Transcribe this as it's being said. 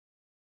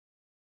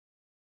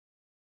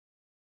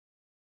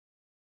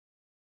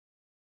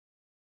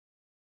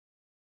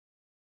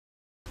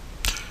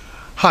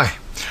Hi,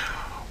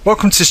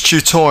 welcome to this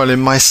tutorial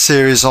in my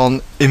series on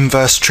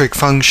inverse trig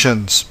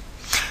functions.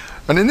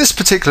 And in this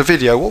particular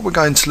video what we're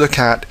going to look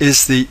at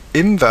is the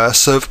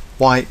inverse of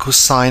y equals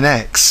sine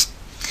x.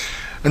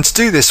 And to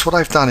do this what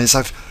I've done is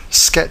I've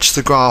sketched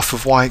the graph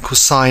of y equals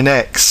sine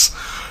x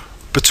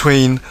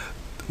between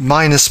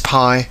minus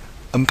pi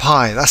and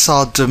pi. That's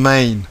our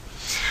domain.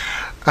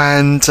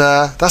 And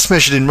that's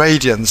measured in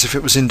radians. If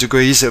it was in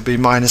degrees it would be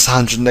minus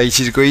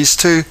 180 degrees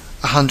to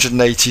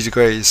 180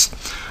 degrees.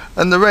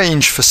 And the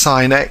range for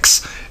sine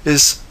x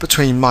is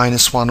between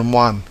minus 1 and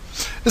 1.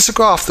 It's a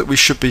graph that we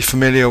should be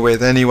familiar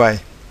with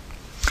anyway.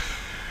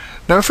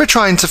 Now if we're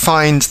trying to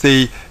find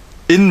the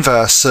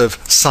inverse of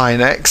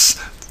sine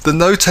x, the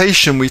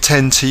notation we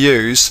tend to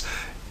use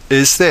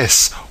is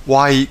this: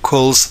 y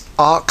equals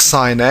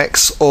arcsin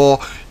x, or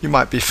you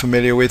might be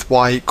familiar with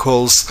y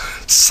equals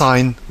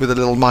sine with a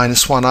little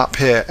minus 1 up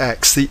here,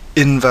 x, the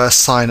inverse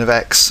sine of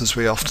x, as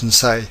we often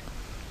say.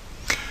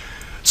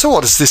 So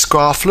what does this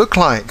graph look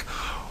like?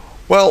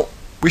 Well,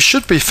 we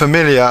should be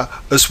familiar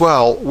as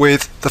well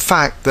with the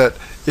fact that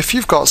if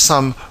you've got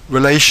some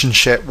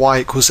relationship y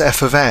equals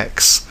f of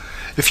x,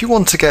 if you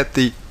want to get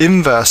the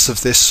inverse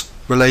of this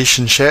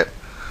relationship,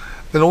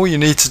 then all you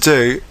need to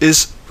do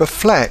is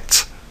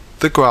reflect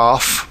the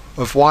graph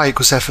of y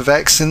equals f of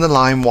x in the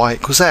line y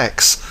equals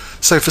x.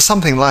 So for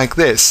something like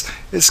this,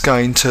 it's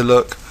going to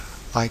look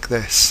like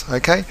this,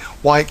 okay?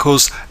 Y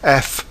equals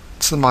f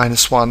to the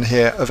minus 1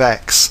 here of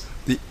x,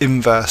 the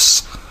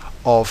inverse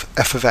of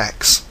f of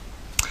x.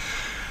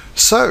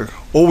 So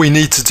all we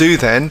need to do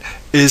then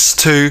is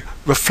to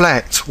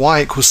reflect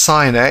y equals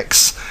sine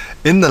x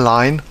in the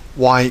line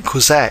y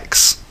equals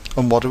x.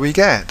 And what do we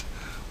get?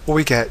 Well,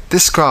 we get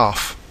this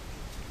graph.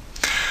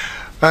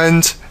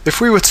 And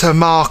if we were to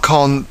mark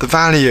on the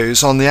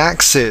values on the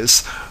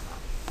axes,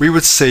 we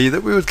would see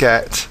that we would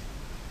get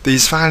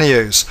these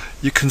values.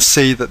 You can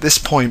see that this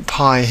point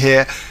pi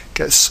here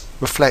gets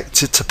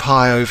reflected to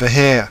pi over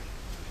here.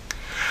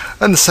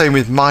 And the same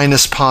with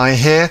minus pi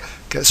here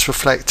gets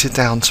reflected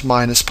down to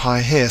minus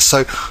pi here.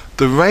 So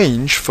the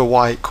range for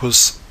y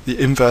equals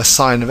the inverse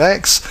sine of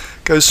x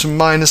goes from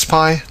minus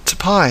pi to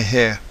pi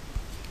here.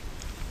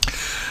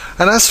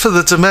 And as for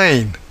the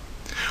domain,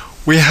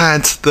 we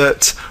had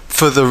that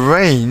for the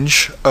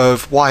range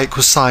of y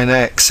equals sine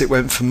x it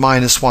went from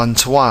minus 1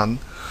 to 1,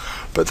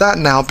 but that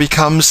now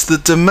becomes the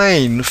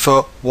domain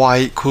for y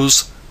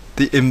equals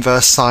the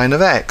inverse sine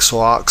of x,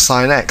 or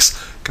arcsin x,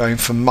 going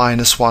from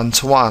minus 1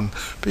 to 1,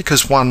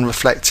 because 1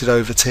 reflected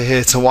over to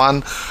here to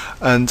 1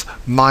 and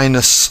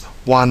minus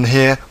 1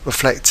 here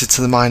reflected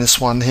to the minus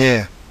 1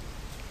 here.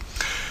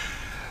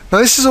 Now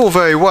this is all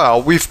very well.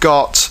 We've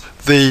got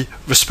the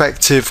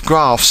respective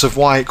graphs of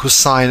y equals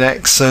sine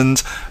x and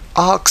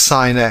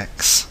arcsin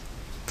x,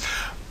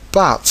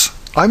 but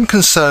I'm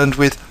concerned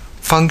with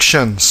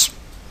functions,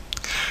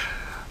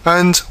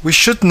 and we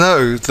should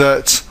know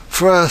that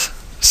for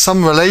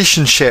some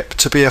relationship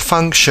to be a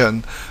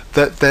function,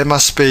 that there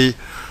must be,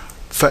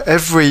 for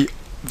every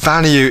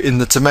value in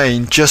the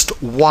domain, just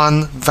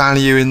one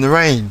value in the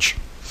range.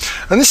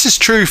 And this is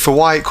true for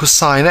y equals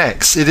sine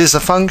x. It is a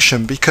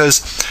function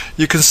because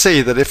you can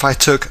see that if I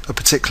took a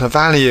particular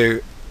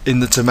value in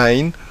the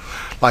domain,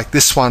 like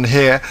this one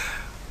here,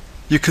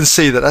 you can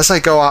see that as I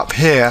go up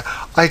here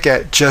I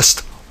get just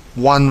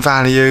one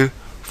value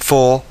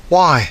for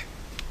y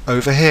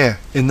over here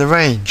in the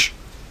range.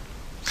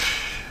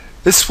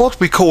 It's what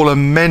we call a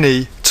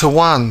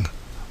many-to-one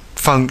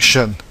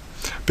function,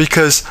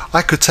 because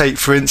I could take,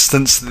 for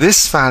instance,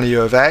 this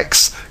value of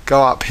x,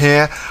 go up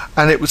here,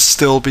 and it would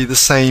still be the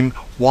same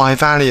y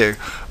value.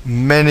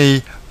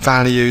 Many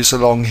values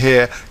along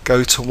here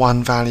go to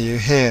one value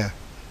here.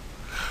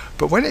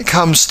 But when it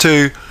comes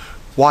to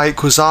y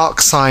equals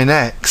arcsin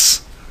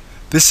x,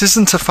 this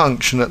isn't a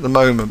function at the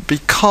moment,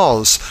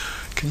 because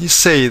can you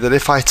see that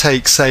if I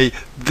take, say,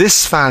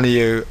 this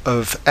value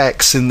of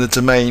x in the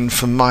domain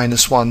from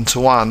minus 1 to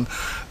 1,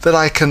 that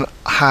I can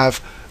have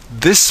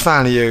this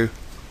value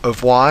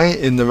of y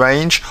in the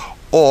range,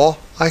 or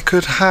I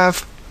could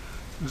have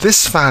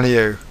this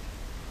value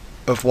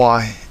of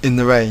y in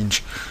the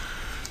range.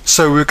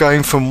 So we're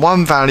going from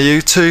one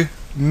value to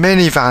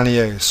many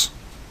values.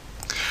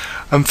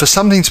 And for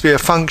something to be a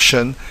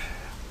function,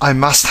 I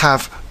must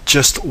have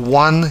just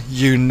one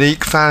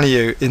unique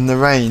value in the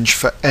range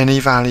for any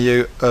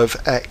value of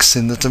x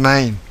in the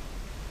domain.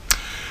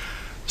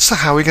 So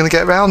how are we going to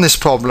get around this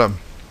problem?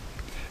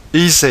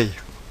 Easy.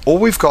 All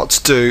we've got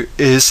to do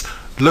is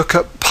look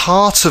at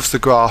part of the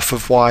graph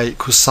of y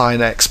equals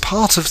sine x,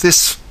 part of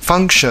this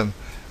function.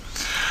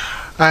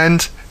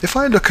 And if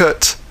I look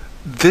at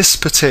this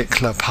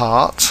particular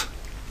part,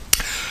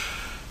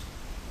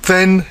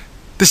 then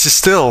this is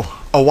still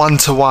a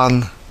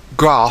one-to-one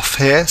graph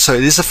here, so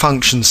it is a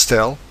function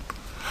still.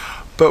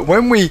 But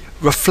when we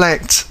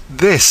reflect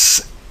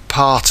this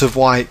part of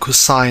y equals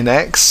sine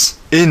x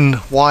in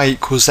y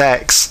equals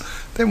x,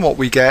 then what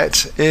we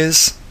get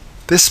is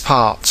this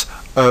part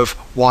of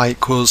y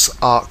equals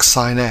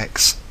arcsin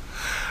x.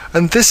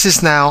 And this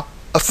is now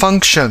a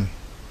function.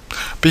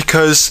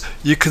 because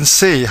you can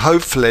see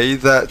hopefully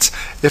that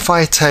if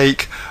I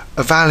take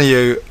a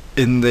value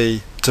in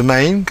the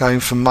domain going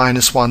from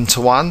 -1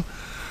 to 1,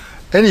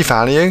 any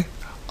value,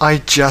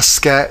 I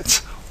just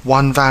get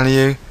one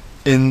value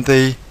in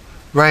the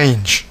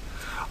range.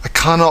 I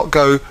cannot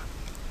go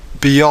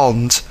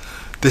beyond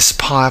this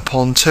pi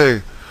upon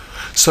 2.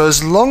 So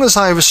as long as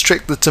I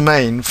restrict the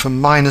domain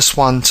from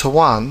 -1 to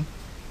 1,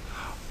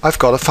 I've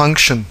got a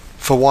function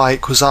for y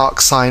equals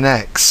arcsin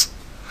x,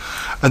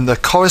 and the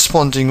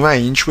corresponding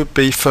range would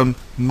be from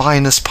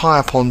 -pi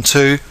upon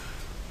 2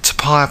 to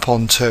pi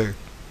upon 2.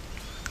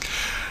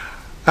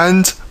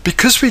 And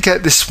because we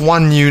get this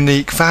one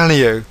unique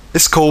value,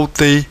 it's called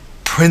the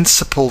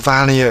principal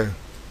value.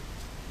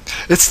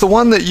 It's the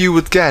one that you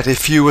would get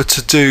if you were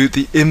to do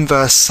the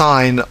inverse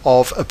sine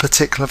of a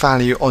particular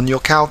value on your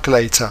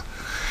calculator.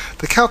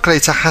 The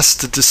calculator has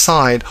to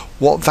decide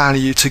what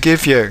value to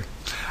give you,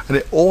 and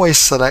it always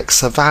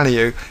selects a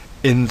value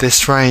in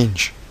this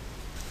range.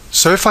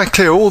 So if I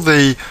clear all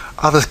the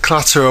other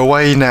clutter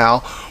away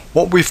now,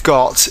 what we've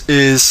got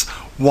is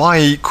y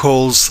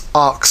equals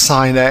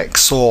arcsin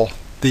x, or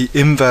the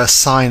inverse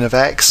sine of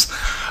x,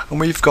 and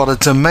we've got a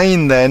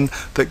domain then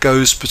that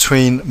goes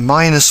between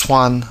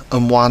 -1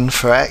 and 1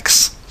 for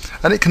x,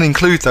 and it can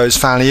include those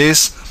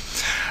values.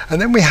 And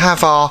then we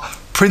have our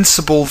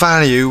principal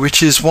value,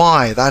 which is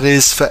y. That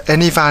is, for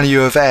any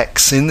value of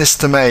x in this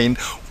domain,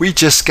 we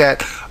just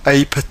get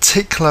a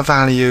particular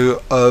value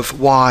of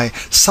y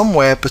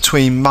somewhere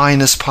between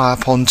 -pi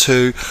upon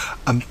 2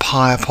 and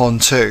pi upon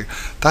 2.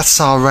 That's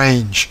our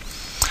range.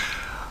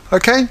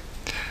 Okay,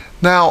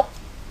 now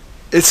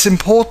it's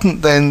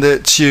important then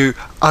that you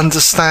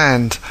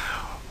understand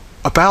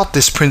about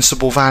this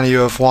principal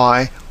value of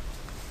y,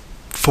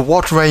 for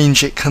what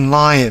range it can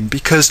lie in,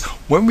 because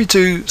when we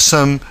do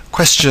some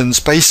questions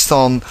based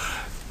on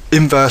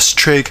inverse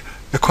trig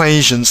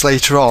equations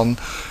later on,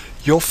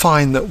 you'll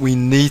find that we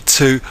need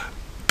to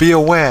be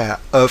aware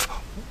of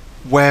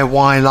where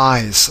y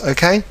lies.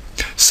 Okay,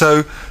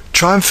 so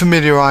try and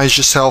familiarize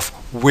yourself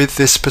with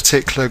this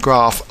particular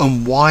graph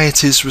and why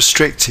it is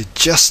restricted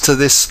just to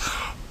this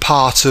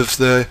part of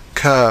the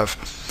curve.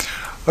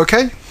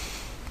 Okay,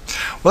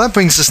 well, that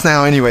brings us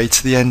now anyway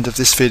to the end of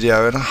this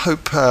video, and I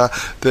hope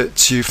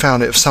that you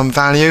found it of some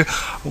value.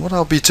 And what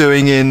I'll be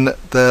doing in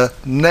the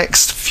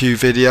next few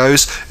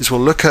videos is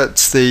we'll look at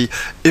the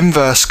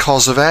inverse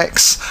cos of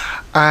x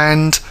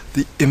and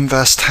the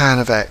inverse tan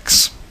of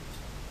x.